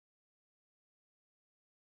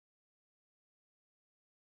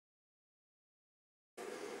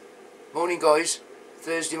Morning guys,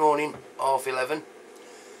 Thursday morning, 11:30,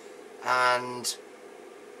 and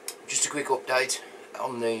just a quick update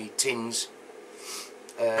on the tins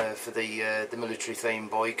for the military theme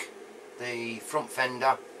bike. The front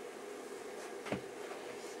fender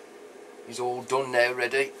is all done now,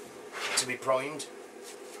 ready to be primed,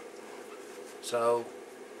 so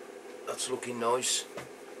that's looking nice.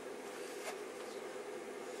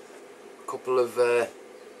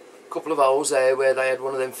 Couple of holes there where they had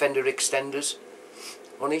one of them fender extenders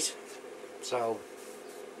on it, so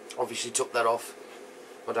obviously took that off.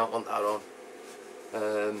 I don't want that on.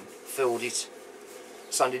 Filled it,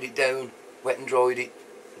 sanded it down, wet and dried it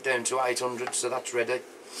down to 800, so that's ready,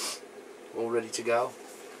 all ready to go.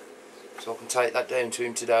 So I can take that down to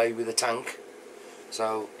him today with a tank,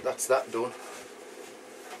 so that's that done.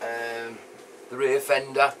 The rear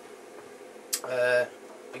fender,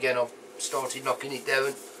 again I've started knocking it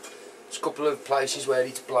down. There's a couple of places where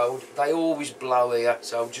it's blowed. They always blow here,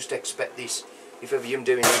 so just expect this if ever you're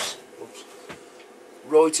doing this. Oops.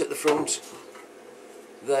 Right at the front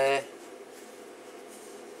there,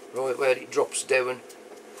 right where it drops down,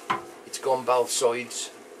 it's gone both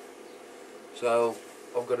sides, so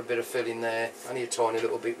I've got a bit of filling there, only a tiny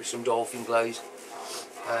little bit with some dolphin glaze.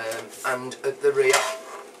 And at the rear,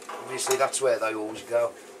 obviously that's where they always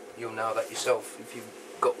go. You'll know that yourself if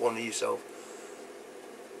you've got one of yourself.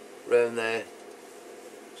 Round there,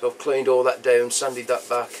 so I've cleaned all that down, sanded that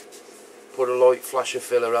back, put a light flasher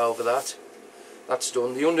filler over that. That's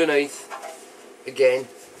done. The underneath, again,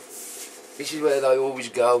 this is where they always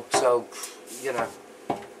go, so you know,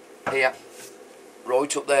 here,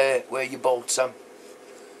 right up there where your bolts are.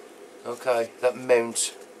 Okay, that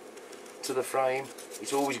mount to the frame,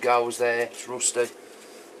 it always goes there. It's rusty,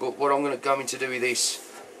 but what I'm going to do with this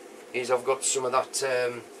is I've got some of that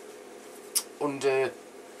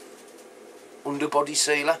underbody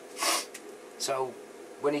sealer, so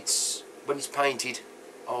when it's painted,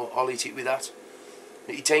 I'll hit it with that.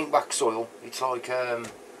 It ain't back soil, it's like I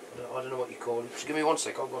don't know what you call it. Just give me one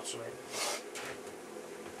sec, I've got some here.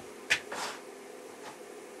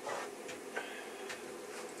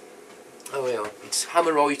 Oh yeah, it's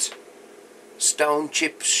Hammerite Stone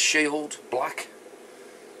Chip Shield Black,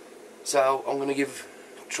 so I'm going to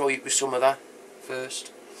try it with some of that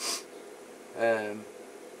first.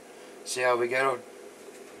 See how we go.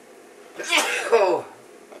 Oh,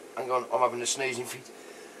 hang on, I'm having a sneezing fit.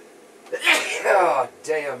 Oh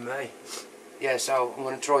dear me. Yeah, so I'm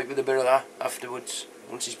going to try it with a bit of that afterwards,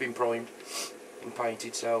 once it's been primed and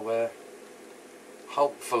painted, so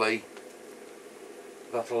hopefully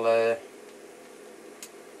that'll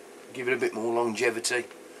give it a bit more longevity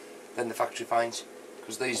than the factory paint,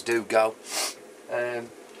 because these do go.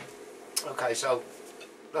 Okay, so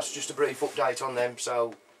that's just a brief update on them.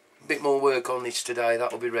 So a bit more work on this today,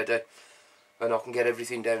 that'll be ready, and I can get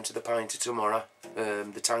everything down to the painter tomorrow,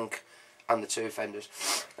 the tank and the two fenders.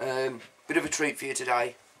 Bit of a treat for you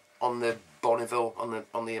today on the Bonneville,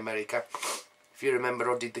 on the America. If you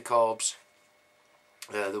remember, I did the Carbs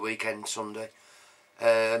the weekend, Sunday.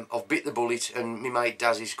 I've bit the bullet, and my mate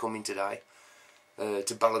Daz is coming today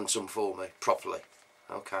to balance them for me properly.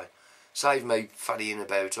 Okay, save me fannying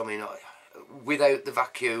about. I mean, without the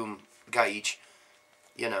vacuum gauge,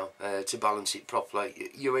 you know, to balance it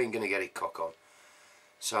properly, you ain't going to get it cock on.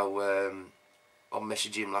 So I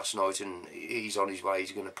messaged him last night, and he's on his way.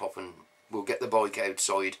 He's going to pop, and we'll get the bike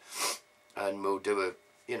outside, and we'll do a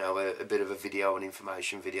bit of a video, an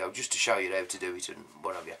information video, just to show you how to do it and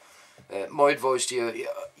what have you. My advice to you,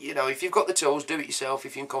 you know, if you've got the tools, do it yourself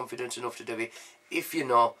if you're confident enough to do it. If you're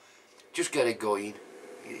not, just get it going.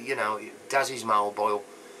 You know, Daz is mobile.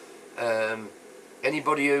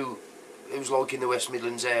 Anybody who's like in the West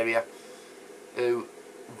Midlands area who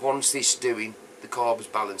wants this doing, the Carbs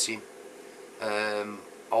balancing,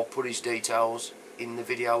 I'll put his details in the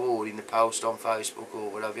video or in the post on Facebook or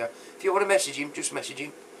whatever. If you want to message him, just message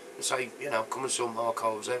him and say, you know, come and sort my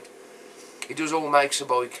Carbs out. He does all makes of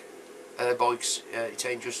bikes. It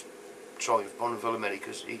ain't just Triumph Bonneville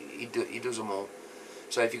America. He does them all.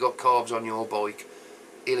 So if you've got Carbs on your bike,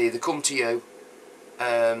 he'll either come to you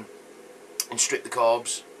and strip the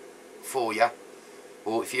Carbs for you,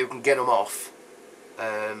 or if you can get them off,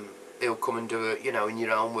 he'll come and do it, you know, in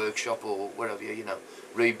your own workshop or wherever, you know,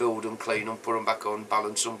 rebuild them, clean them, put them back on,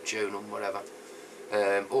 balance them, tune them, whatever.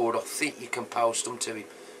 Or I think you can post them to him.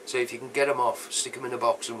 So if you can get them off, stick them in a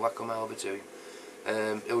box and whack them over to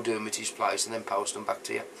him. He'll do them at his place and then post them back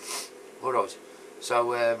to you. Alright,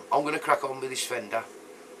 so I'm going to crack on with this fender,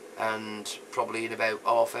 and probably in about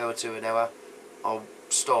half hour to an hour I'll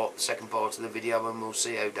start the second part of the video, and we'll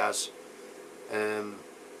see how Daz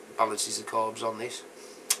balances the carbs on this.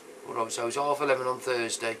 Alright, so it's 11:30 on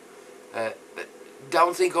Thursday.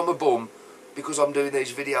 Don't think I'm a bum because I'm doing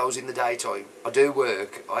these videos in the daytime. I do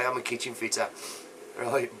work. I am a kitchen fitter,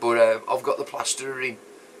 right? But I've got the plasterer in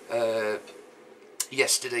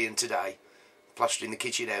yesterday and today, plastering the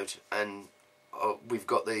kitchen out, and we've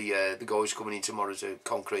got the guys coming in tomorrow to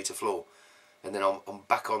concrete a floor, and then I'm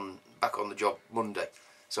back on the job Monday.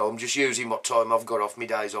 So I'm just using what time I've got off my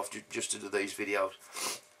days off just to do these videos.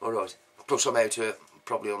 Alright. Plus I'm out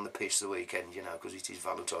probably on the piss the weekend, you know, because it is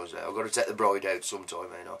Valentine's Day. I've got to take the bride out sometime,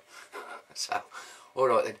 ain't I? So,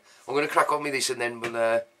 alright then. I'm going to crack on with this, and then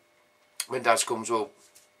we'll, when Dad comes, we'll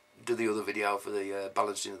do the other video for the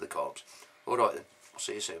balancing of the carbs. Alright then. I'll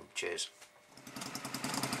see you soon. Cheers.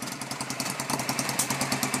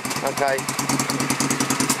 Okay.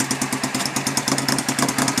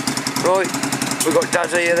 Right. We've got Dad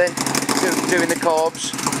here then, doing the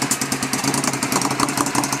carbs.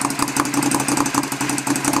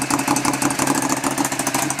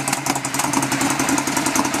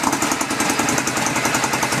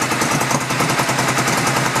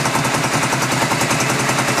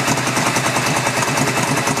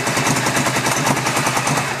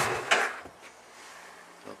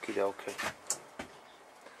 Okie dokie.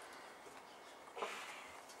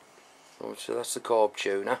 Right, so that's the carb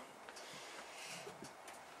tuner.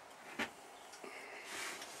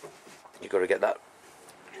 You've got to get that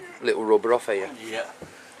little rubber off here. Yeah,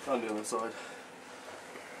 on the other side.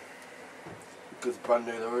 Because brand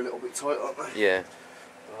new, they're a little bit tight, aren't they? Yeah.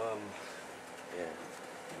 Yeah.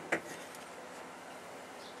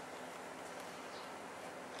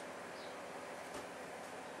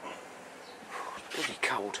 It's bloody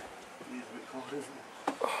cold. It is a bit cold, isn't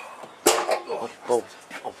it?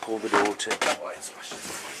 I'll pull the door to. That way, it's smashing.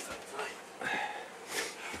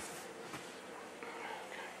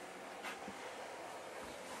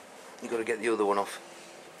 You've got to get the other one off.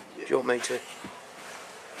 Yeah. Do you want me to?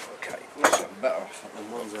 Okay. Actually, I'm better off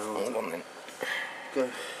than one's there. Hold on then. Go.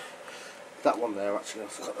 That one there, actually.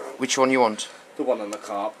 Which one you want? The one on the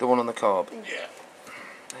carb. The one on the carb? Yeah.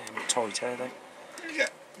 They're a bit tight, are they? Yeah.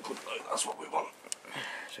 Good, that's what we want.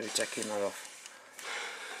 So we're taking that off.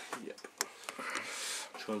 Yep.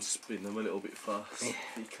 Try and spin them a little bit fast if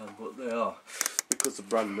you can, but they are, because they're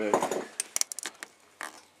brand new.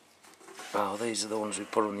 Oh, these are the ones we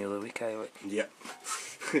put on the other week, eh? Yep.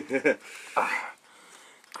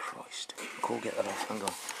 Christ. Cool, get that off, hang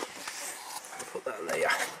on. Put that there.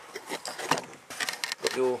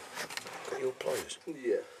 Got your pliers?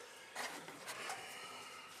 Yeah.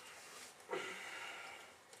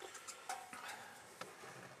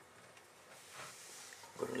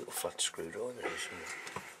 Got a little flat screwdriver there somewhere.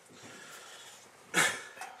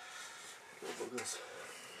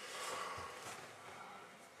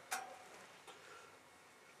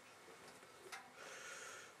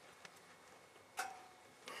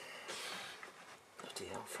 Bloody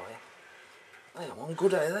hell, fire. They are one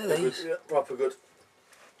good, are they, these? Yeah, proper good.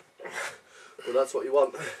 Well, that's what you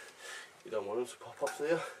want. You don't want them to pop off, do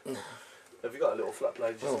you? No. Have you got a little flat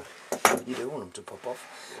blade? Well, you do want them to pop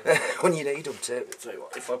off. Yeah. When you need them to. I'll tell you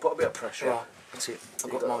what, if I put a bit of pressure on. That's it.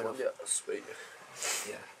 I've got mine off. Yeah, that's sweet.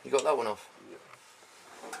 Yeah. You got that one off?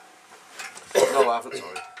 Yeah. No, I haven't,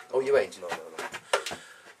 sorry. Oh, you ain't? No.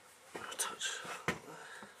 Touch.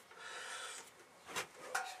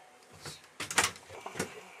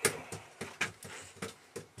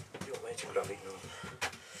 You want me to grab it now?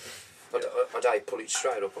 I don't pull it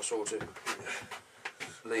straight up, I sort of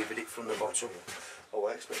levered it from the bottom. Oh,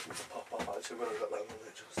 I expect it to pop off actually when I got that on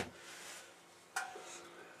it just.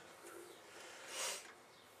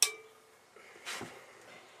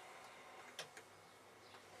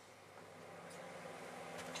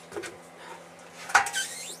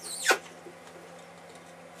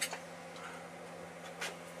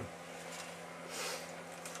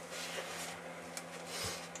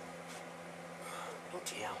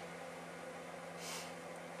 Bloody hell.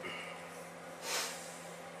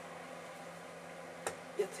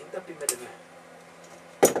 You'd think that'd be made of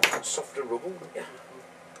a softer rubber, wouldn't you?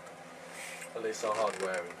 At least they're hard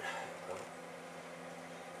wearing.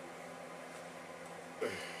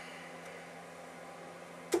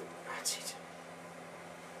 That's it.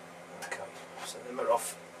 Okay, so them are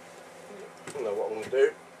off. You know what I'm going to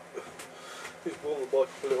do is pull the bike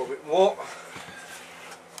a little bit more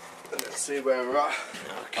and let's see where we're at.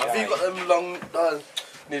 Okay. Have you got them long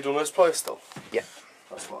needle nose pliers still? Yeah.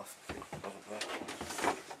 That's what I think, haven't they?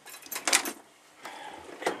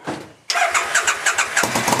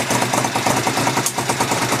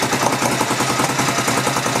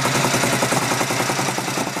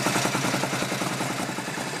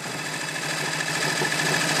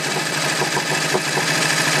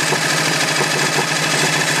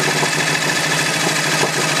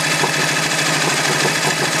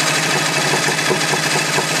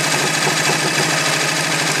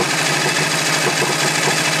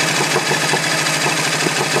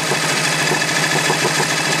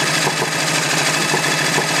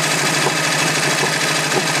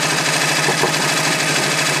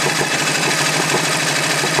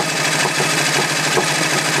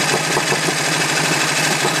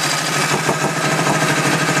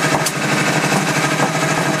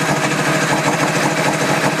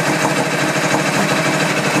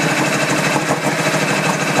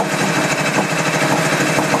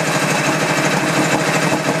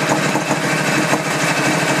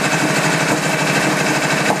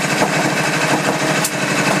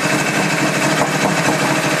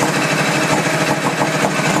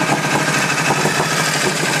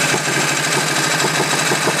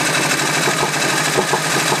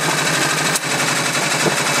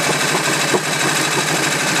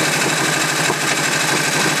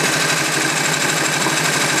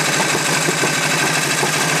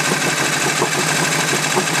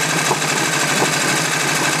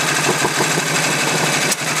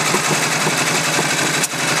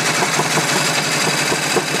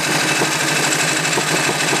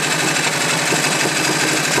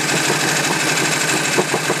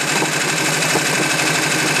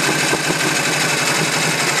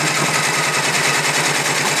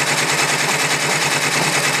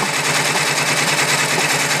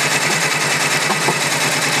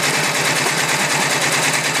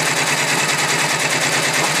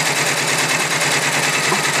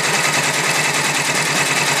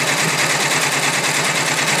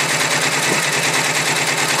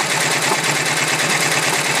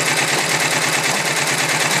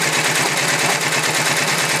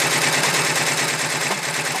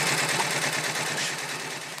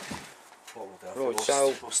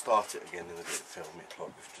 So we'll start it again in the film it like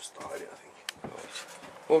we've just started it, I think.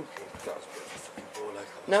 well, That was a bit of a fucking ball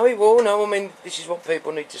ache. no, it will. No, I mean this is what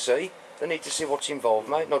people need to see. They need to see what's involved,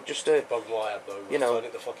 mate. Not just a, Bug wire though. you know, turn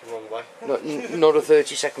it the fucking wrong way. not a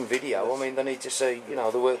 30-second video. I mean, they need to see, you know,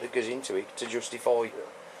 the work that goes into it to justify. Yeah.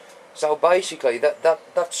 So basically, that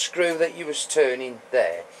screw that you was turning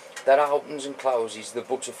there, that opens and closes the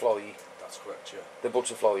butterfly. That's correct, yeah. The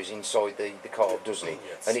butterfly is inside the carb, doesn't it?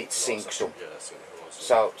 Yes. And it syncs up. Yeah, that's it.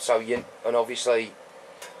 So you, and obviously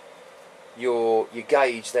your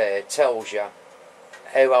gauge there tells you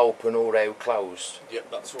how open or how closed Yep,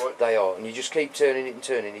 that's right. they are, and you just keep turning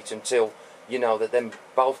it until you know that them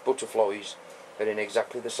both butterflies are in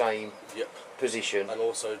exactly the same Yep. position. And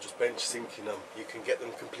also just bench syncing them. You can get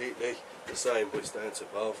them completely the same, but it's down to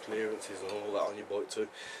valve clearances and all that on your bike too.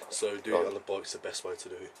 So doing it on the bike's the best way to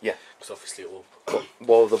do it. Yeah. Because obviously it will.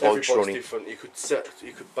 While the Every bike's bike's running. different.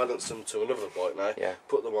 You could balance them to another bike now. Yeah.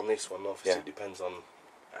 Put them on this one. Obviously Yeah. it depends on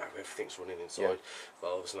how everything's running inside.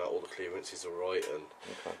 Valves and how all the clearances are right, and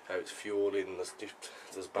how it's fueling.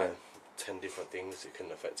 There's about 10 different things that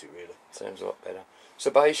can affect it really. Sounds a lot better. So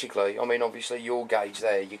basically, I mean, obviously your gauge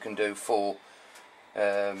there, you can do four.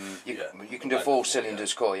 You can do 4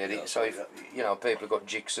 cylinders, can't you? Yeah, so if you know people have got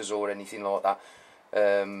Jixers or anything like that,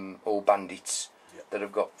 or Bandits that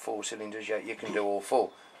have got 4 cylinders, yeah, you can do all 4.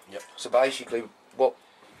 Yep. So basically,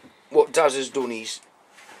 what Daz has done is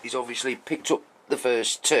he's obviously picked up the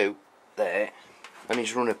first 2 there, and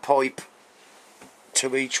he's run a pipe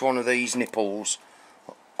to each one of these nipples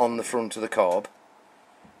on the front of the carb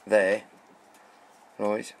there,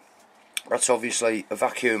 right. That's obviously a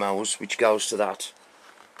vacuum hose which goes to that.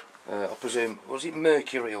 I presume, was it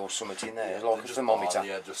mercury or something in there, like a thermometer? Bars,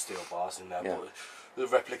 yeah, just steel bars in there, Yeah. but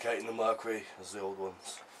they're replicating the mercury as the old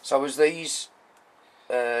ones. So as these,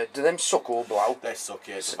 do them suck or blow? They suck,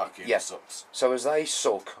 yeah, it's a vacuum, Yeah. it sucks. So as they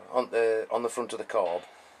suck on the front of the carb,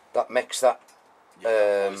 that makes that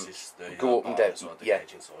go up and down. Yeah.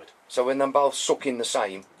 So when them both suck in the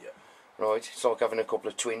same, right, it's like having a couple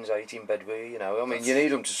of twins out in bed with you, you know. I mean, you need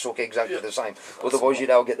them to suck exactly the same, otherwise you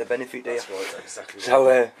don't get the benefit, do you? That's right, exactly.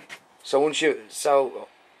 So once so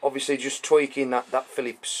obviously just tweaking that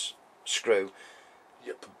Phillips screw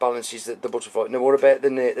balances the butterfly. Now what about the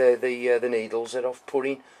needles that I've put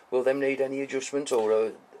in? Will them need any adjustment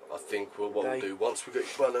or? I think what we'll do, once we get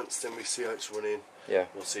it balanced, then we see how it's running. Yeah.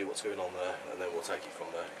 We'll see what's going on there, and then we'll take it from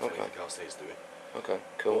there. If anything else needs doing. Okay,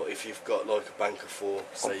 cool. But if you've got like a bank of 4,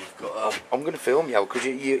 say you've got. I'm going to film you because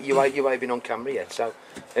you ain't been on camera yet. So,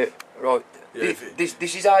 right. Yeah,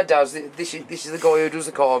 this is our Daz. This is the guy who does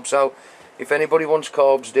the carbs. So, if anybody wants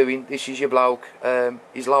carbs doing, this is your bloke.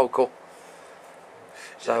 He's local.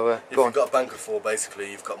 So if go on. you've got a bank of 4,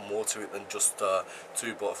 basically you've got more to it than just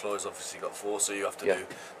 2 butterflies. Obviously you've got 4, so you have to do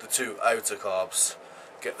the 2 outer carbs,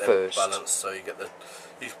 get them first balanced. So you get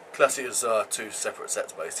you class it as 2 separate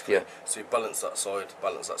sets basically. Yeah. So you balance that side,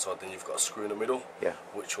 then you've got a screw in the middle,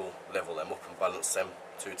 which will level them up and balance them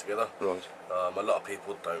 2 together. Right. A lot of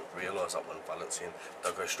people don't realise that when balancing,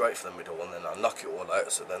 they'll go straight for the middle and then they'll knock it all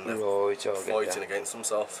out. So then they're fighting against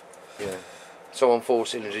themselves. Yeah. So on 4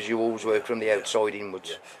 cylinders, you always work from the outside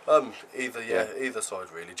inwards. Yeah. Either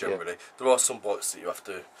side really. Generally, there are some bikes that you have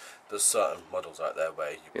to. There's certain models out there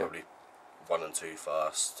where you probably 1 and 2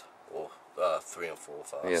 fast, or 3 and 4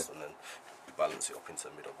 fast, and then you balance it up into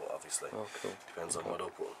the middle. But obviously, depends on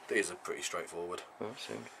model. But these are pretty straightforward.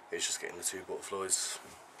 It's just getting the 2 butterflies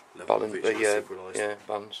level with each other, synchronised. Yeah,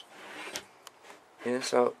 balance. Yeah,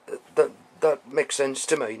 so that makes sense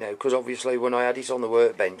to me now, because obviously when I had it on the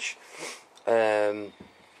workbench.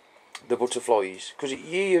 The butterflies, because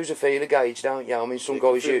you use a feeler gauge, don't you? I mean, some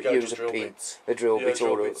guys use a pin, a drill bit,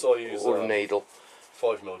 or a needle.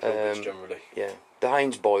 5mm drill bits generally. Yeah, the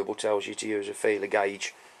Haynes Bible tells you to use a feeler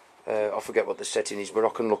gauge. I forget what the setting is, but I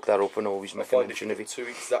can look that up and always make a mention of it. 2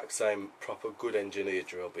 exact same proper good engineered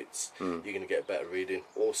drill bits, you're going to get a better reading.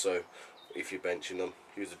 Also, if you're benching them,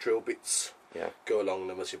 use the drill bits. Go along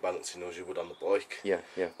them as you're balancing as you would on the bike.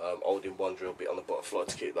 Holding 1 drill bit on the butterfly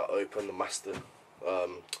to keep that open. The master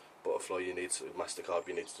butterfly master carb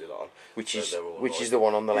you need to do that on. Which is the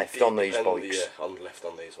one on the left on these bikes. Yeah, on the left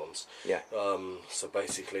on these ones. So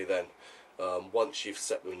basically then, once you've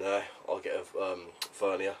set them there, I'll get a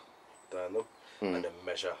vernier down them and then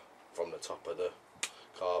measure from the top of the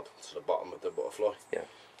carb to the bottom of the butterfly.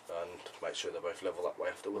 And make sure they're both level that way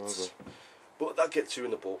afterwards. But that gets you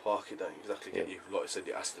in the ballpark. It don't exactly get you, like I said,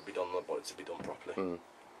 it has to be done on the bike to be done properly.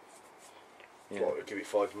 Right, we'll give it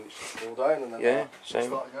 5 minutes to cool down and then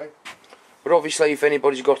start again. But obviously, if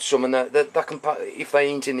anybody's got some and that can, if they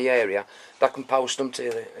ain't in the area, that can post them to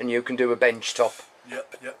you, and you can do a bench top.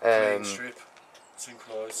 Clean strip.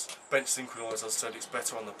 synchronise. Bench synchronise, as I said, it's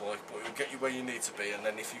better on the bike, but it'll get you where you need to be, and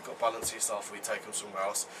then if you've got balance yourself or you take them somewhere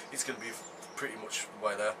else, it's going to be pretty much the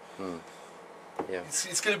way there. Yeah.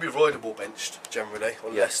 It's going to be rideable benched, generally,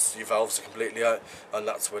 unless your valves are completely out, and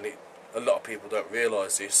that's when a lot of people don't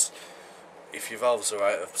realise this. If your valves are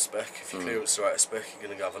out of spec, if your clearance are out of spec, you're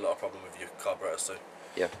going to have a lot of problem with your carburetors too.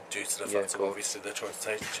 Yeah. Due to the fact that obviously they're trying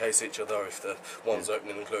to chase each other. If the one's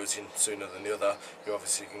opening and closing sooner than the other, you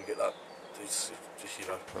obviously can get that. It's, you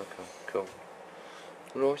know. Okay, cool.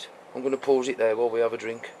 Right, I'm going to pause it there while we have a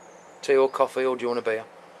drink. Tea or coffee, or do you want a beer?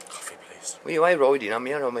 Coffee, please. Well, you ain't riding, I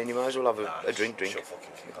mean, you might as well have a drink. Sure fucking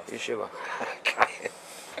kick off. You sure? Okay.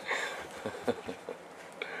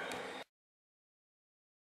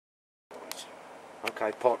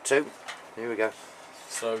 Okay, part 2. Here we go.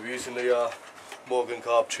 So we're using the Morgan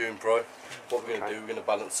Carb Tune Pro. What we're going to do, we're going to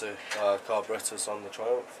balance the carburetors on the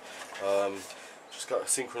Triumph. Just got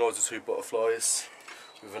to synchronise the 2 butterflies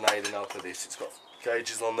with an aid and help of this. It's got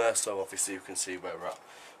gauges on there, so obviously you can see where we're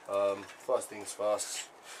at. First things first,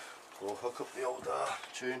 we'll hook up the old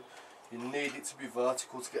tune. You need it to be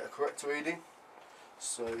vertical to get a correct reading.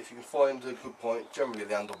 So if you can find a good point, generally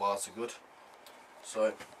the handlebars are good.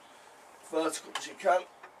 So vertical as you can,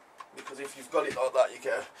 because if you've got it like that, you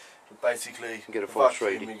get basically get a false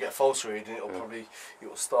reading. You get a false reading. It'll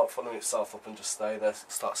it'll start following itself up and just stay there,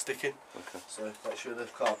 start sticking. Okay. So make sure the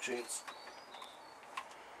carb tunes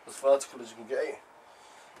as vertical as you can get it.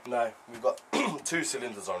 Now we've got 2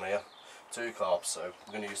 cylinders on here, 2 carbs. So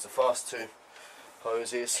we're going to use the first 2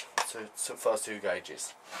 hoses, first 2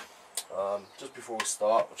 gauges. Just before we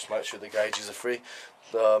start, we'll just make sure the gauges are free.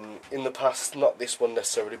 In the past, not this one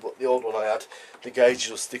necessarily, but the old one I had, the gauges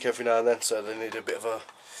will stick every now and then, so they need a bit of a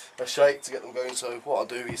shake to get them going. So what I'll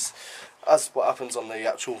do is, as what happens on the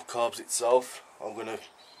actual carbs itself, I'm going to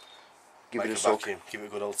give it a suck, give it a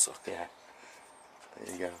good old suck. Yeah.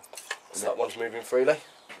 There you go. So that one's moving freely.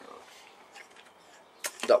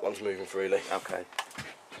 That one's moving freely. Okay.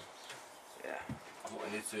 Yeah. What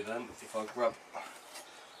I need to do then, if I grab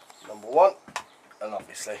number 1, and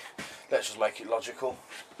obviously let's just make it logical.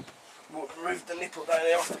 We'll remove the nipple down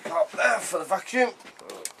here off the carb there for the vacuum.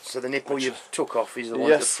 So the nipple you took off is the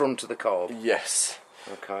one at the front of the carb? Yes.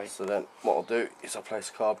 Okay. So then what I'll do is I'll place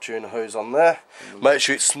a carb tuner hose on there. Make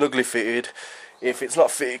sure it's snugly fitted. If it's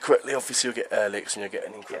not fitted correctly, obviously you'll get air leaks and you'll get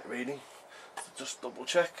an incorrect reading. So just double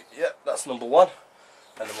check. Yep, that's number 1.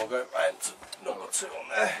 And then we'll go round to number 2 on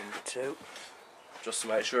there. Number 2. Just to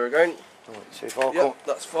make sure again. Right, so if I'll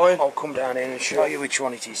that's fine. I'll come down here and show you which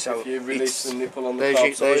one it is. So if you release the nipple on the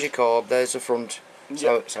there's your carb, there's the front.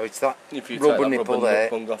 So it's that rubber nipple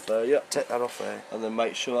there. Off there, take that off there. And then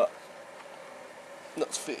make sure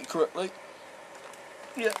that's fitted correctly.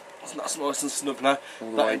 Yeah, that's nice and snug now.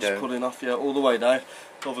 All the way down. Pulling off, all the way down.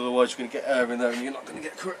 Otherwise you're going to get air in there and you're not going to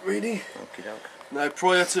get correct reading. Okie doke. Now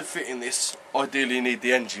prior to fitting this, ideally you need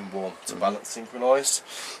the engine warm to balance synchronise.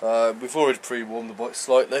 We've already pre-warmed the bike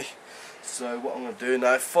slightly. So what I'm going to do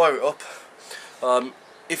now, fire it up.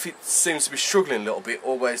 If it seems to be struggling a little bit,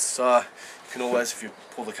 always you can always, if you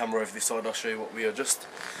pull the camera over this side, I'll show you what we adjust.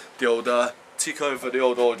 The old tick over the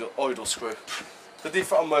old idle screw. They're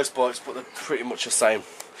different on most bikes, but they're pretty much the same.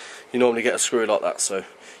 You normally get a screw like that, so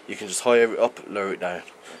you can just higher it up, lower it down,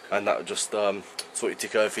 and that will just sort of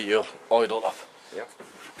tick over your idle up. Yep.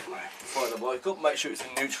 Fire the bike up, make sure it's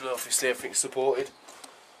in neutral, obviously everything's supported.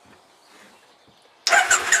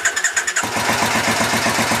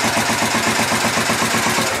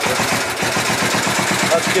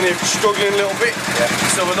 As you can hear, it's struggling a little bit,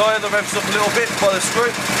 so when I the revs up a little bit by the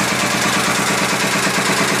screw.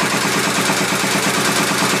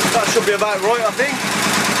 That should be about right, I think.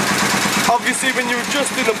 Obviously when you're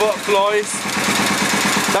adjusting the butterflies,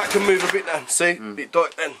 that can move a bit now, see, a bit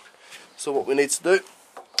tight then. So what we need to do,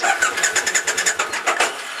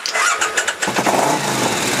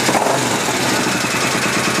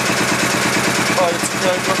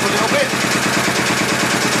 up a little bit.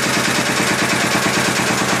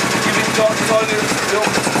 Give it tiny little.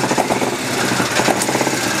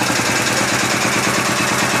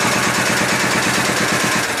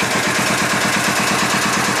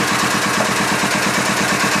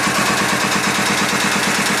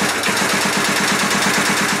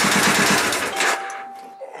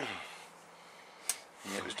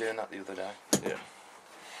 Yeah, it was doing that the other day. Yeah.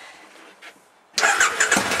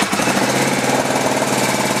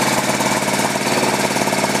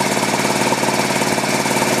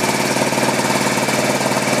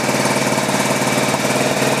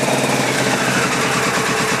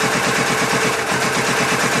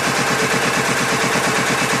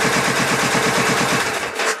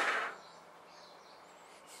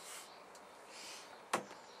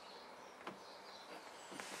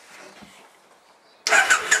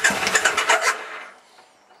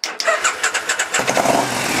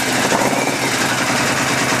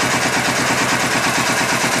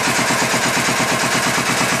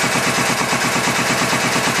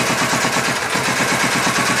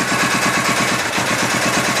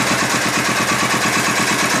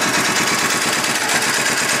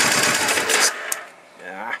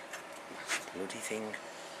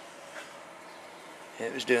 Yeah,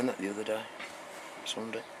 it was doing that the other day,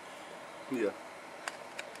 Sunday. Yeah.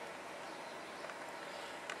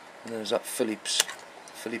 And there's that Phillips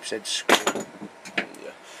head screw.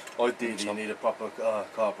 Yeah. Ideally you need a proper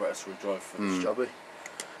carburettor screwdriver for this jobby.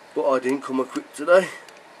 But I didn't come equipped today.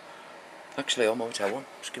 Actually, I might have one.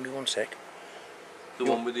 Just give me 1 sec. The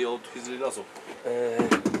one with the old fizzly nozzle?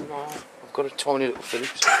 No, I've got a tiny little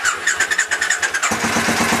Phillips. Look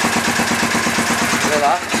at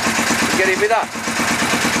that. You get in with that?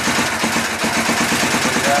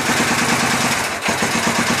 Yeah.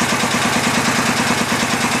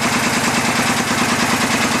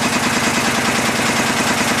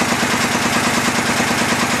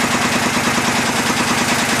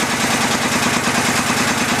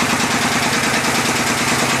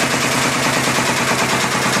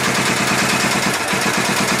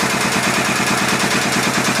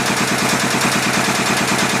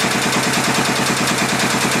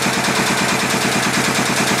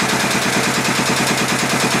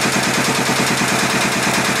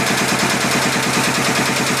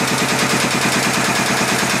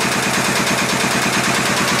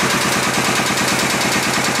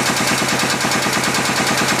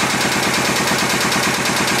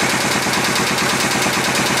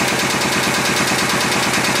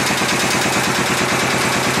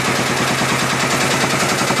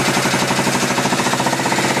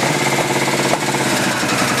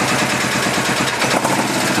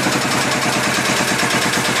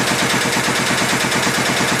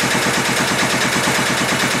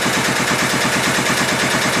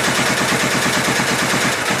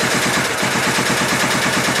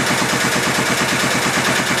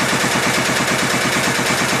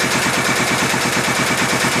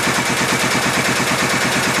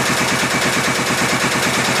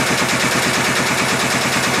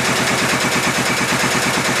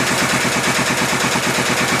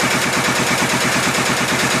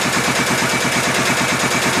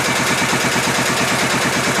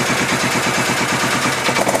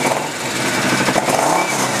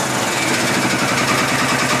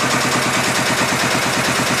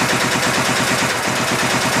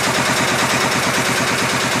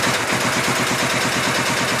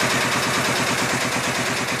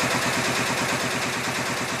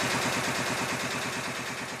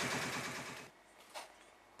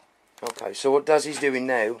 Okay, so what Dazzy's doing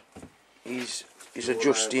now, he's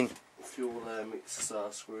adjusting. Fuel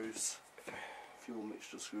mixer screws, fuel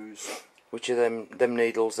mixture screws. Which are them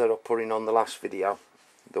needles that I put in on the last video,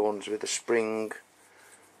 the ones with the spring,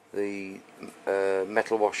 the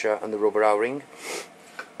metal washer and the rubber O-ring.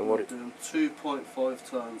 And what doing 2.5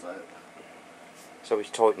 turns out. So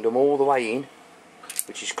he's tightened them all the way in,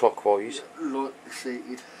 which is clockwise. Lightly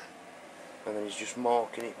seated. And then he's just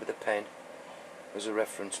marking it with a pen as a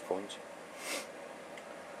reference point.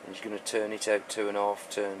 And he's going to turn it out 2.5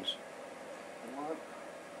 turns. 1,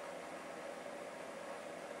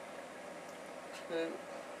 2,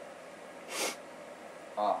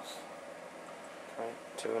 half. Okay,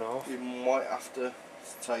 2.5. You might have to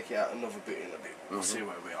take it out another bit in a bit. We'll see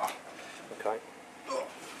where we are. Okay. Oh.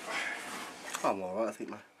 I'm alright, I think,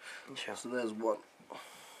 mate. Sure. So there's 1.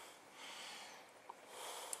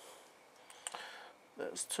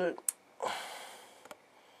 There's 2.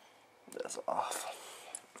 There's half.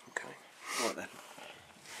 Okay. Right then.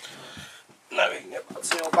 Now we can get back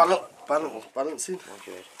to your balancing.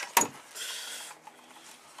 Okay.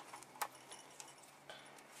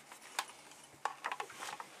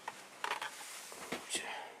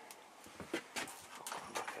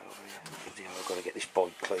 I've got to get this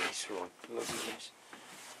bike clean. It's right. Look at this.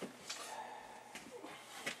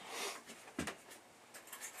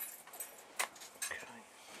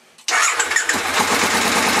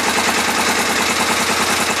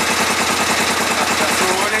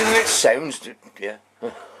 Sounds, yeah.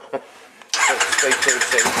 Speak too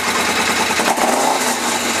soon.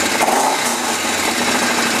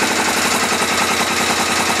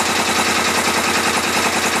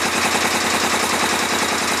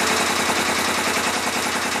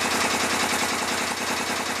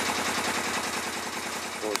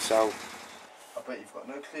 Right, so I bet you've got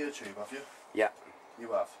no clear tube, have you? Yeah.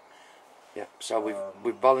 You have. Yeah. So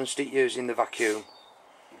we've balanced it using the vacuum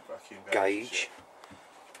gauge. Yeah.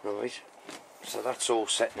 Right, so that's all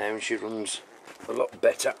set now and she runs a lot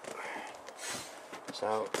better.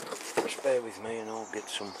 So, just bear with me and I'll get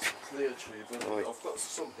some clear tube. Right. I've got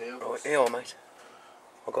some here. Right, here, mate.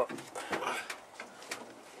 I've got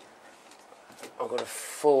a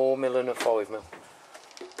 4mm and a 5mm.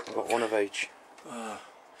 I've got one of each. Yeah.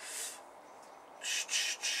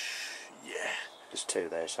 There's 2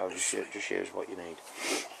 there, so just use what you need.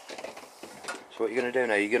 So what you're going to do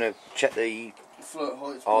now, you're going to check the float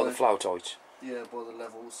heights. Oh, the float heights. Yeah, by the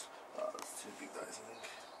levels. That's 2 big days, I think.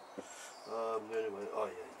 Anyway, oh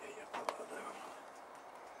yeah. Put that there.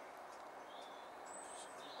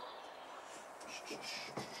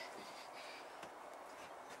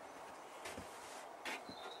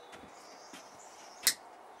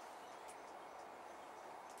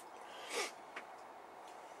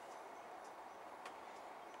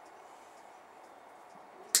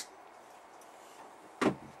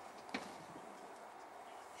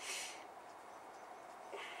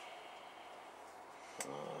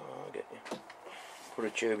 I get you. Put a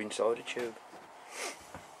tube inside a tube.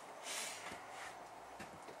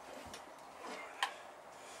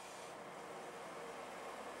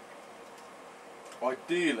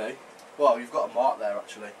 Ideally, well, you've got a mark there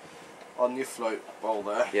actually on your float bowl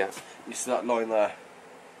there. Yeah. You see that line there?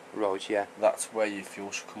 Right, yeah. That's where your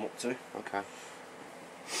fuel should come up to. Okay.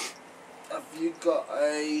 Have you got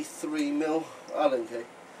a 3mm Allen key?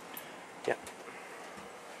 Yeah.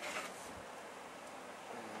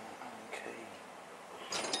 Okay.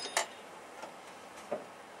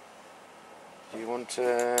 Do you want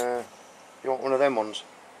one of them ones?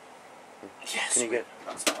 Yes. Can you get?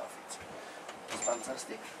 That's perfect. That's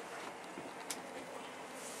fantastic.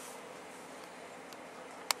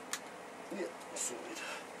 Yeah, sorted.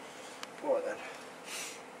 Right then.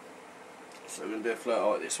 So we're going to do a float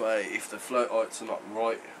height this way. If the float heights are not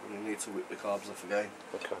right, we need to whip the carbs off again.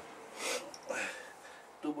 Okay.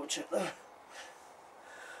 Double check that.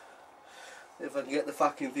 If I can get the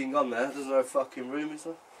fucking thing on there, there's no fucking room, is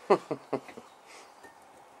there?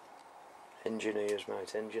 Engineers,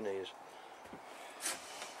 mate, engineers.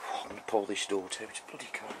 I'm going to pull this door too, it's bloody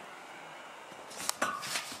cold.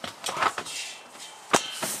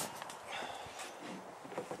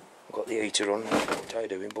 I've got the heater on, what are you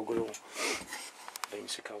doing, bugger all? Been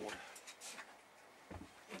so cold.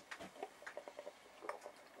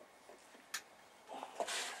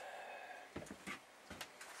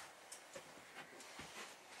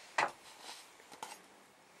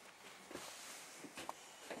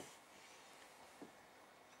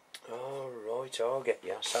 Alright, I'll get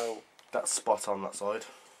you. So that's spot on that side.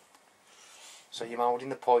 So you're moulding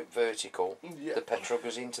the pipe vertical, yeah. The petrol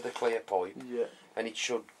goes into the clear pipe, yeah. And it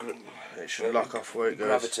should lock off where it goes.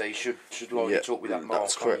 Gravity should line it up with that mark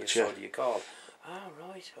on the side of your car. Ah,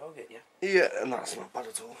 right, I'll get you. Yeah, and that's not bad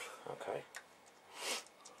at all. Okay.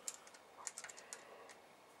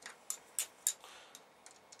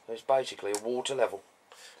 It's basically a water level.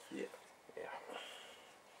 Yeah. Yeah.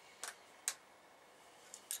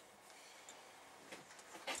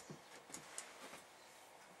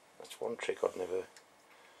 That's one trick I'd never.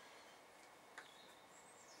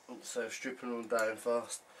 So stripping them down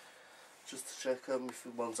fast, just to check them. If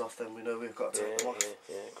one's off, then we know we've got to take them off.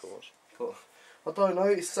 Yeah, of course. But I don't know.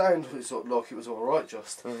 It sounded sort of like it was all right.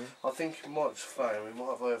 Just, I think it might just fail. We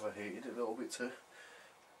might have overheated it a little bit too.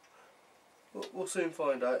 But we'll soon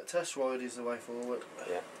find out. Test ride is the way forward.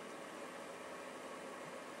 Yeah.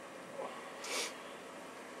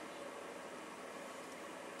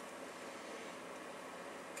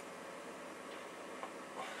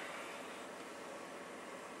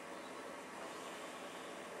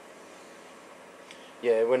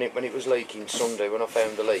 Yeah, when it was leaking Sunday, when I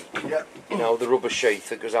found the leak, yeah. You know, the rubber sheath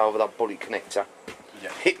that goes over that bullet connector,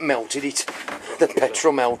 yeah. It melted it. The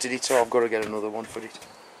petrol melted it, so I've got to get another one for it.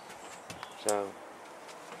 So.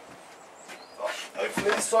 Hopefully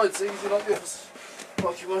this side's easy like this,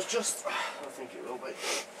 like it was just. I think it will be.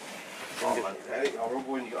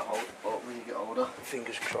 Horrible when you get hold. When you get older.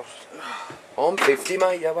 Fingers crossed. I'm 50,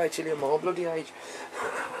 mate. Yeah, wait till you're my bloody age.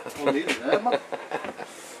 I'm nearly there, man.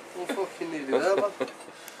 I'm fucking nearly there, man.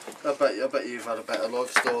 I bet you've had a better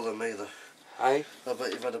lifestyle than me, though. Hey? I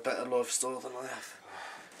bet you've had a better lifestyle than I have.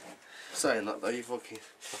 Saying that though, you fucking.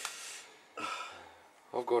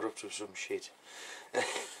 I've got up to some shit.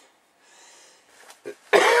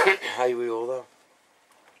 Hey, we all though.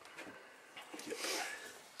 Yep.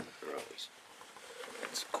 Right.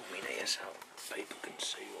 Let's come in here so people can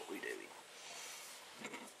see what we're doing.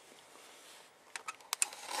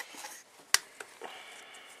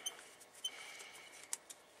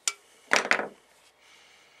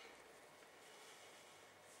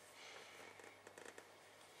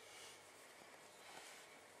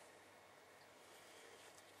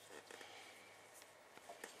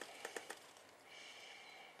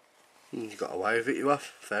 You got away with it, you have.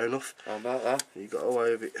 Fair enough. How about that? You got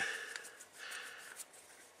away with it.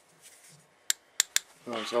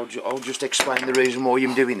 Right, so I'll just explain the reason why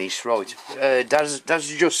I'm doing this. Right, Daz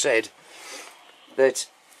just said that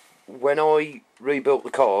when I rebuilt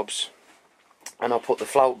the carbs and I put the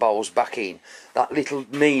float bowls back in, that little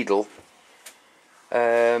needle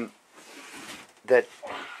that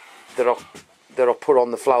are put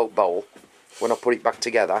on the float bowl when I put it back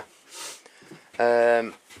together.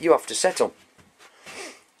 You have to set them,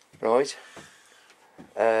 right?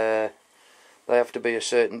 They have to be a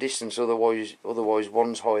certain distance, otherwise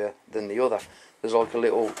one's higher than the other. There's like a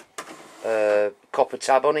little copper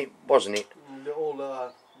tab on it, wasn't it? Little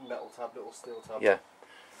metal tab, little steel tab. Yeah.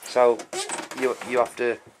 So you have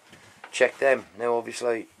to check them. Now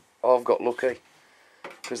obviously I've got lucky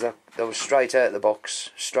because they were straight out of the box,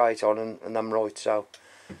 straight on, and I'm right. So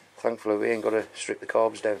thankfully we ain't got to strip the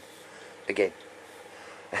carbs down again.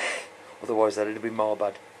 Otherwise that'd have been more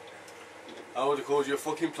bad. I would have called you a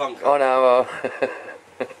fucking plonker. Oh no.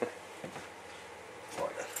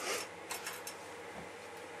 Right then.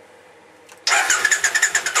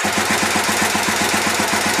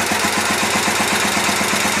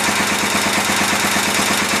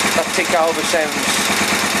 That tick over sounds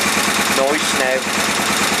nice now.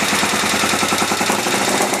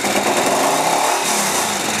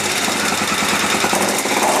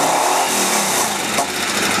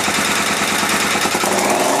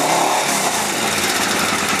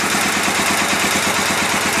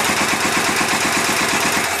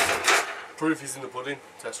 Proof is in the pudding.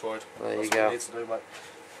 Test ride. There you That's go. what we need to do, mate.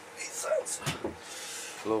 It sounds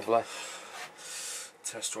Lovely.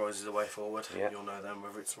 test rides is the way forward. Yeah. You'll know then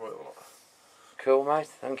whether it's right or not. Cool, mate.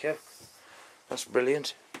 Thank you. That's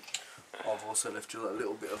brilliant. I've also left you that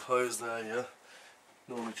little bit of hose there, yeah.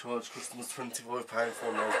 Normally charge customers £25 for,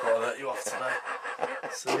 and I've got to let you off today.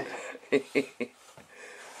 See?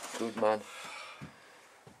 Good man.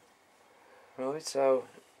 Right, so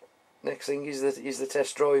next thing is the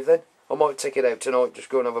test drive then. I might take it out tonight, just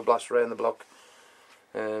go and have a blast around the block.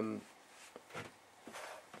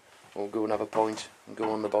 Or go and have a pint and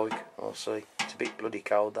go on the bike. I'll see. It's a bit bloody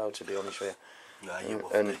cold though, to be honest with you. No, you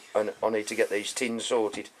won't be. And I need to get these tins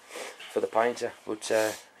sorted for the painter. But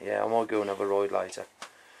yeah, I might go and have a ride later.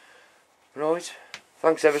 Right.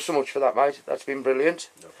 Thanks ever so much for that, mate. That's been brilliant.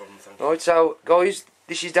 No problem, thank you. Right, so guys,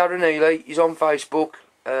 this is Darren Ely. He's on Facebook.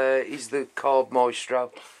 He's the Carb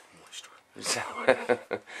Maestro.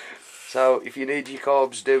 So if you need your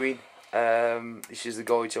carbs doing, this is the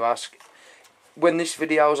guy to ask. When this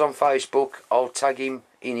video is on Facebook, I'll tag him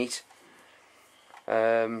in it.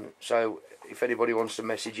 So if anybody wants to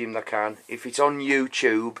message him, they can. If it's on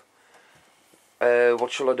YouTube, what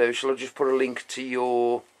shall I do? Shall I just put a link to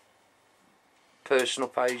your personal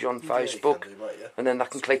page on Facebook? You can do, mate, yeah. And then they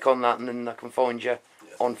can click on that and then they can find you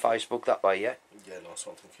on Facebook that way, yeah? Yeah, nice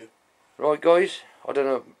one, thank you. Right guys, I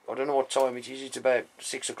don't know what time it is. It's about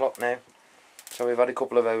 6 o'clock now. So we've had a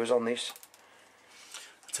couple of hours on this.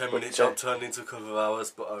 10-minute job turned into a couple of hours,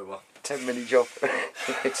 but oh well. 10-minute job.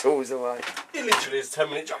 It's always the way. It literally is a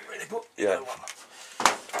 10-minute job really, but you know what.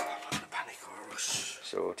 Panic or a rush.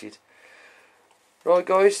 Sorted. Right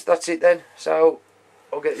guys, that's it then. So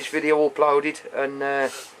I'll get this video uploaded and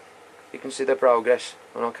you can see the progress,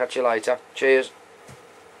 and I'll catch you later. Cheers.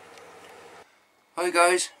 Hi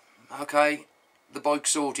guys. Okay, the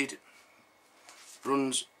bike's sorted.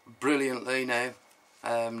 Runs brilliantly now.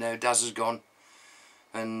 Now Daz has gone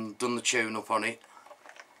and done the tune up on it.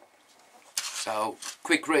 So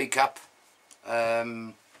quick recap,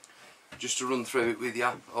 just to run through it with you.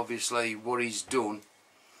 Obviously what he's done,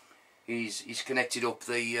 he's connected up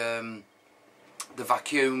the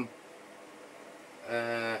vacuum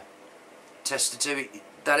tester to it.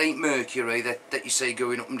 That ain't mercury that you see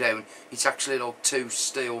going up and down. It's actually like two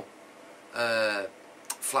steel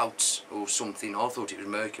floats or something. I thought it was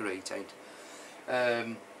mercury, it ain't.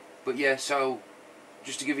 But yeah, so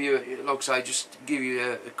just to give you, like I say, just to give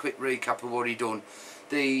you a quick recap of what he done.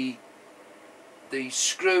 The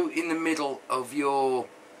screw in the middle of your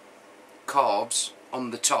carbs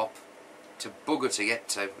on the top, it's a bugger to get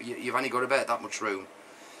to. You've only got about that much room.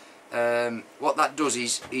 What that does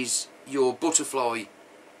is your butterfly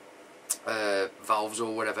valves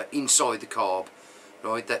or whatever inside the carb,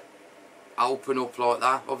 right, that open up like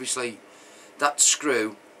that. Obviously that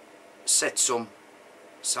screw sets them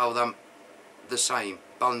so them the same,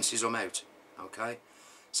 balances them out, okay?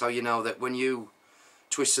 So you know that when you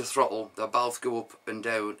twist the throttle, they both go up and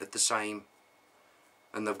down at the same,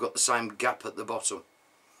 and they've got the same gap at the bottom,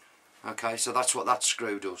 okay? So that's what that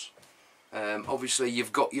screw does. Obviously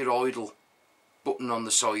you've got your idle button on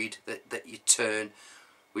the side that you turn,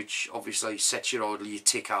 which obviously sets your idle, you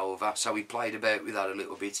tick over. So we played about with that a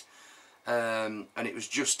little bit, and it was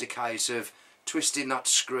just a case of twisting that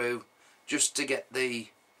screw just to get the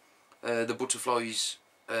butterflies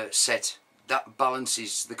set. That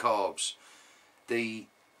balances the carbs. The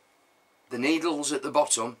needles at the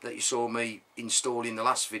bottom that you saw me install in the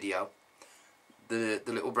last video,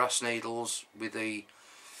 the little brass needles with the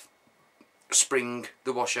spring,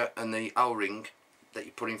 the washer and the O-ring that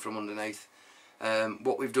you put in from underneath.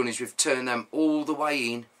 What we've done is we've turned them all the way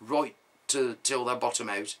in, right till they bottom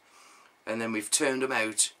out, and then we've turned them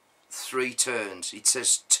out 3 turns. It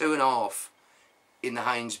says 2.5 in the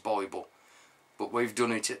Haynes Bible, but we've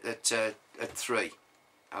done it at 3.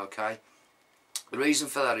 Okay. The reason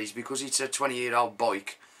for that is because it's a 20-year-old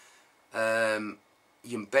bike.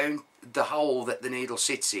 You're bound, the hole that the needle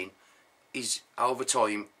sits in is over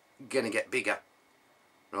time going to get bigger,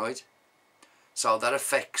 right? So that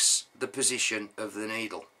affects the position of the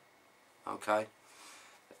needle. Okay.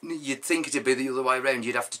 You'd think it'd be the other way around.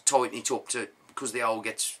 You'd have to tighten it up to, because the hole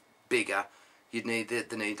gets bigger, you'd need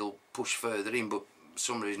the needle pushed further in, but for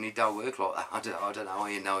some reason it don't work like that. I don't know, I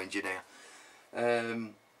ain't no engineer.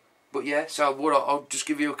 But yeah, so what I'll just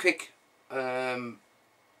give you a quick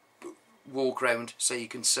walk round so you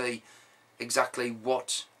can see exactly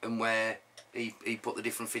what and where he put the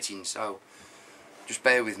different fittings. So just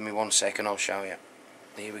bear with me 1 second, I'll show you.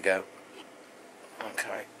 Here we go.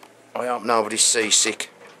 Okay, I hope nobody's seasick.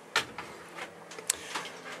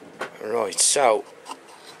 Right, so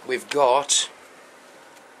we've got,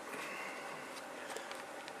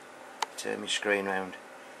 turn my screen round.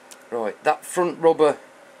 Right, that front rubber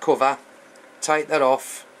cover, take that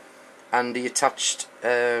off, and he attached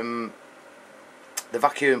the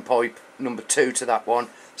vacuum pipe number 2 to that one.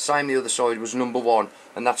 Same the other side was number 1,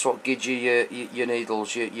 and that's what gives you your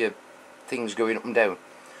needles, your things going up and down.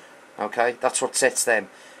 Okay, that's what sets them.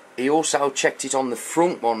 He also checked it on the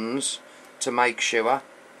front ones to make sure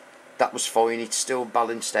that was fine, it's still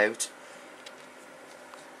balanced out.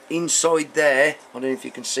 Inside there, I don't know if you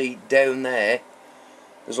can see down there,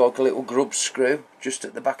 there's like a little grub screw just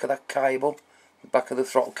at the back of that cable, the back of the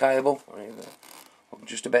throttle cable. I can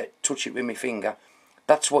just about touch it with my finger.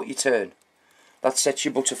 That's what you turn. That sets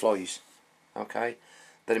your butterflies. Okay,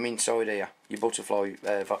 that I'm inside here. Your butterfly.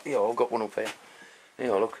 Yeah, I've got one up here.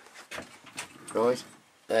 Here, look. Right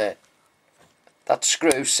there. That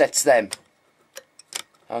screw sets them.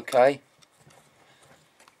 Okay.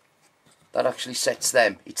 That actually sets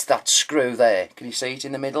them. It's that screw there. Can you see it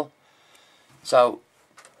in the middle? So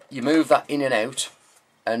you move that in and out,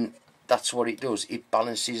 and that's what it does. It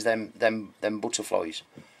balances them butterflies.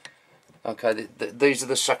 Okay, these are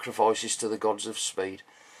the sacrifices to the gods of speed.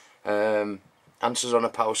 Answers on a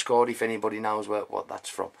postcard if anybody knows what that's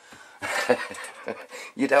from.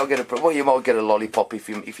 You don't get a, well, you might get a lollipop if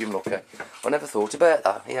you're lucky. I never thought about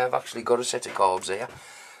that. Yeah, I've actually got a set of carbs here.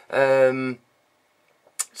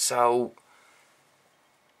 So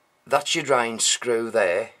that's your drain screw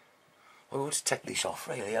there. I ought to take this off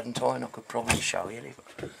really, hadn't I? And I could probably show you. I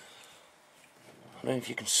don't know if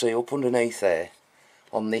you can see up underneath there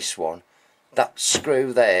on this one. That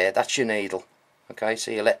screw there, that's your needle. Okay,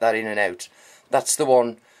 so you let that in and out. That's the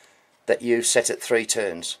one that you set at 3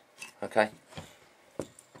 turns. Okay.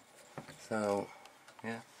 So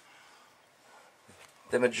yeah,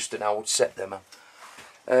 them are just an old set, them.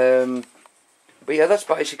 But yeah, that's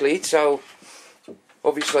basically it. So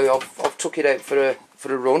obviously I've took it out for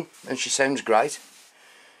a run, and she sounds great.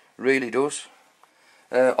 Really does.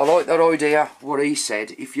 I like that idea. What he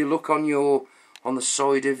said. If you look on the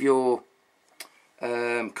side of your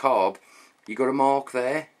carb, you got a mark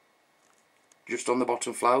there, just on the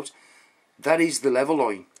bottom float. That is the level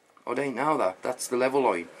line. I didn't know that. That's the level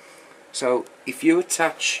line. So if you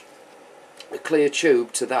attach a clear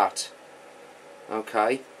tube to that,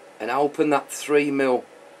 okay, and open that 3mm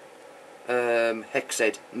hex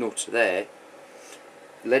head nut there,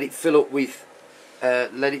 let it fill up with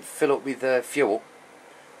fuel,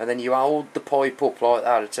 and then you hold the pipe up like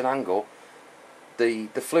that at an angle. The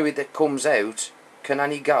fluid that comes out can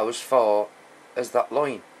only go as far as that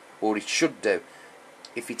line, or it should do.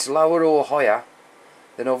 If it's lower or higher,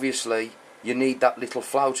 then obviously you need that little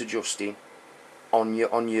float adjusting on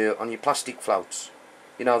your plastic floats.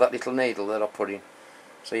 You know, that little needle that I put in.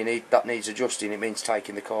 So that needs adjusting. It means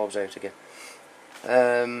taking the carbs out again.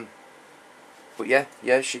 But yeah,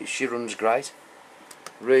 she runs great.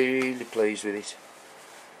 Really pleased with it.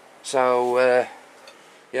 So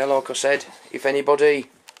yeah, like I said, if anybody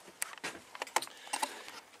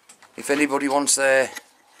wants their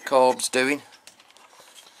carbs doing,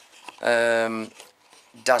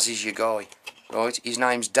 Daz is your guy, right? His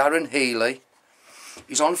name's Darren Healy.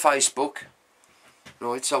 He's on Facebook,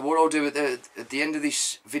 right? So what I'll do at the end of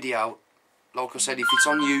this video, like I said, if it's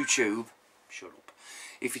on YouTube, shut up.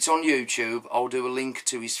 If it's on YouTube, I'll do a link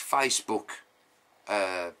to his Facebook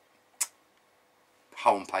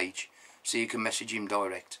homepage, so you can message him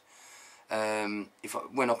direct.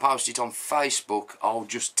 when I post it on Facebook, I'll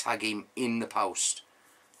just tag him in the post,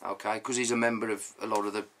 okay, because he's a member of a lot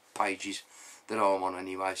of the pages that I'm on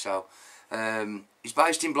anyway. So he's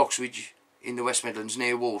based in Bloxwich in the West Midlands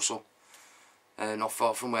near Walsall, not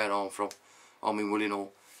far from where I'm from. I'm in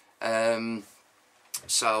Willinghall.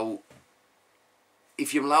 So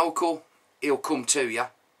if you're local, he'll come to you,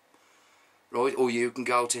 right, or you can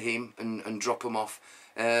go to him and drop him off.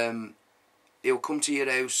 He'll come to your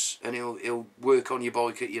house and he'll work on your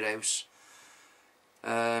bike at your house.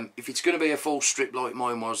 If it's going to be a full strip like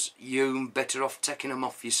mine was, you're better off taking them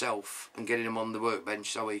off yourself and getting them on the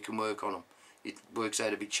workbench so he can work on them. It works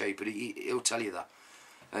out a bit cheaper. He'll tell you that.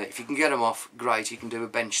 If you can get them off, great. He can do a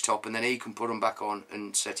bench top and then he can put them back on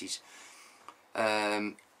and set it.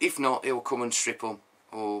 If not, he'll come and strip them,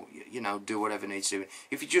 or you know, do whatever needs to.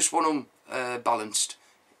 If you just want them balanced,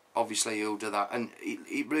 obviously he'll do that. And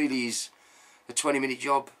it really is a 20-minute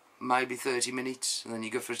job, maybe 30 minutes, and then you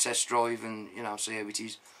go for a test drive and, you know, see how it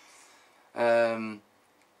is.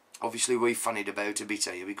 Obviously we fannied about a bit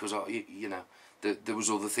here because you know, there was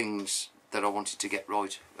other things that I wanted to get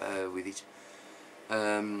right with it.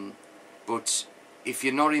 But if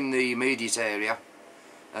you're not in the immediate area,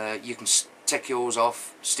 you can take yours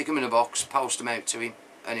off, stick them in a box, post them out to him,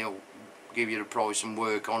 and he'll give you a price and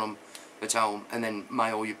work on them at home, and then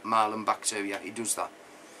mail them back to you. He does that,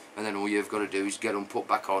 and then all you've got to do is get them put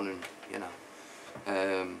back on, and you know,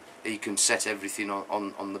 he can set everything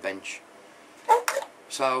on the bench.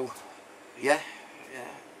 So yeah,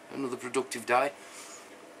 another productive day.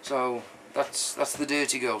 So that's the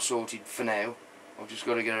dirty girl sorted for now. I've just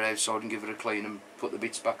got to get her outside and give her a clean and put the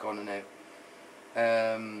bits back on and out.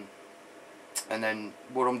 And then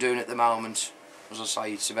what I'm doing at the moment, as I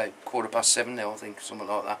say, it's about 7:15 now, I think, something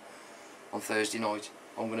like that, on Thursday night.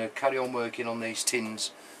 I'm going to carry on working on these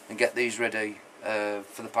tins and get these ready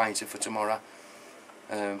for the painter for tomorrow,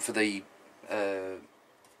 for the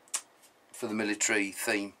military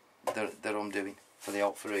theme that I'm doing for the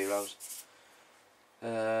Out for Heroes.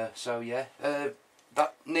 So yeah,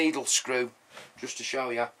 that needle screw, just to show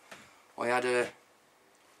you, I had a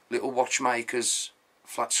little watchmaker's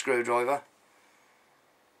flat screwdriver,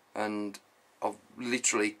 and I've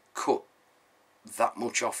literally cut that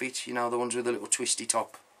much off it, you know, the ones with the little twisty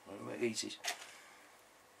top. Easy.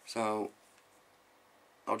 So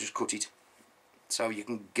I'll just cut it so you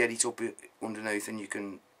can get it up underneath and you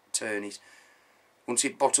can turn it. Once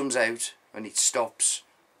it bottoms out and it stops,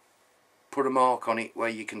 put a mark on it where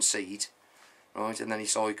you can see it, right, and then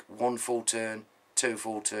it's like 1 full turn, 2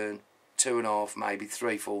 full turn, 2.5, maybe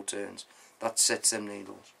 3 full turns. That sets them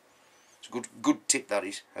needles. It's a good tip, that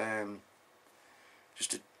is.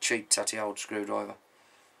 Just a cheap tatty old screwdriver.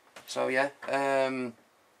 So yeah,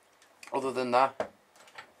 other than that,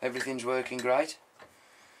 everything's working great.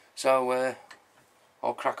 So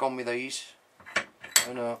I'll crack on with these,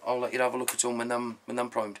 and I'll let you have a look at them when I'm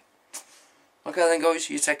primed. Okay then guys,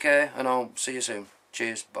 you take care, and I'll see you soon.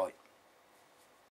 Cheers, bye.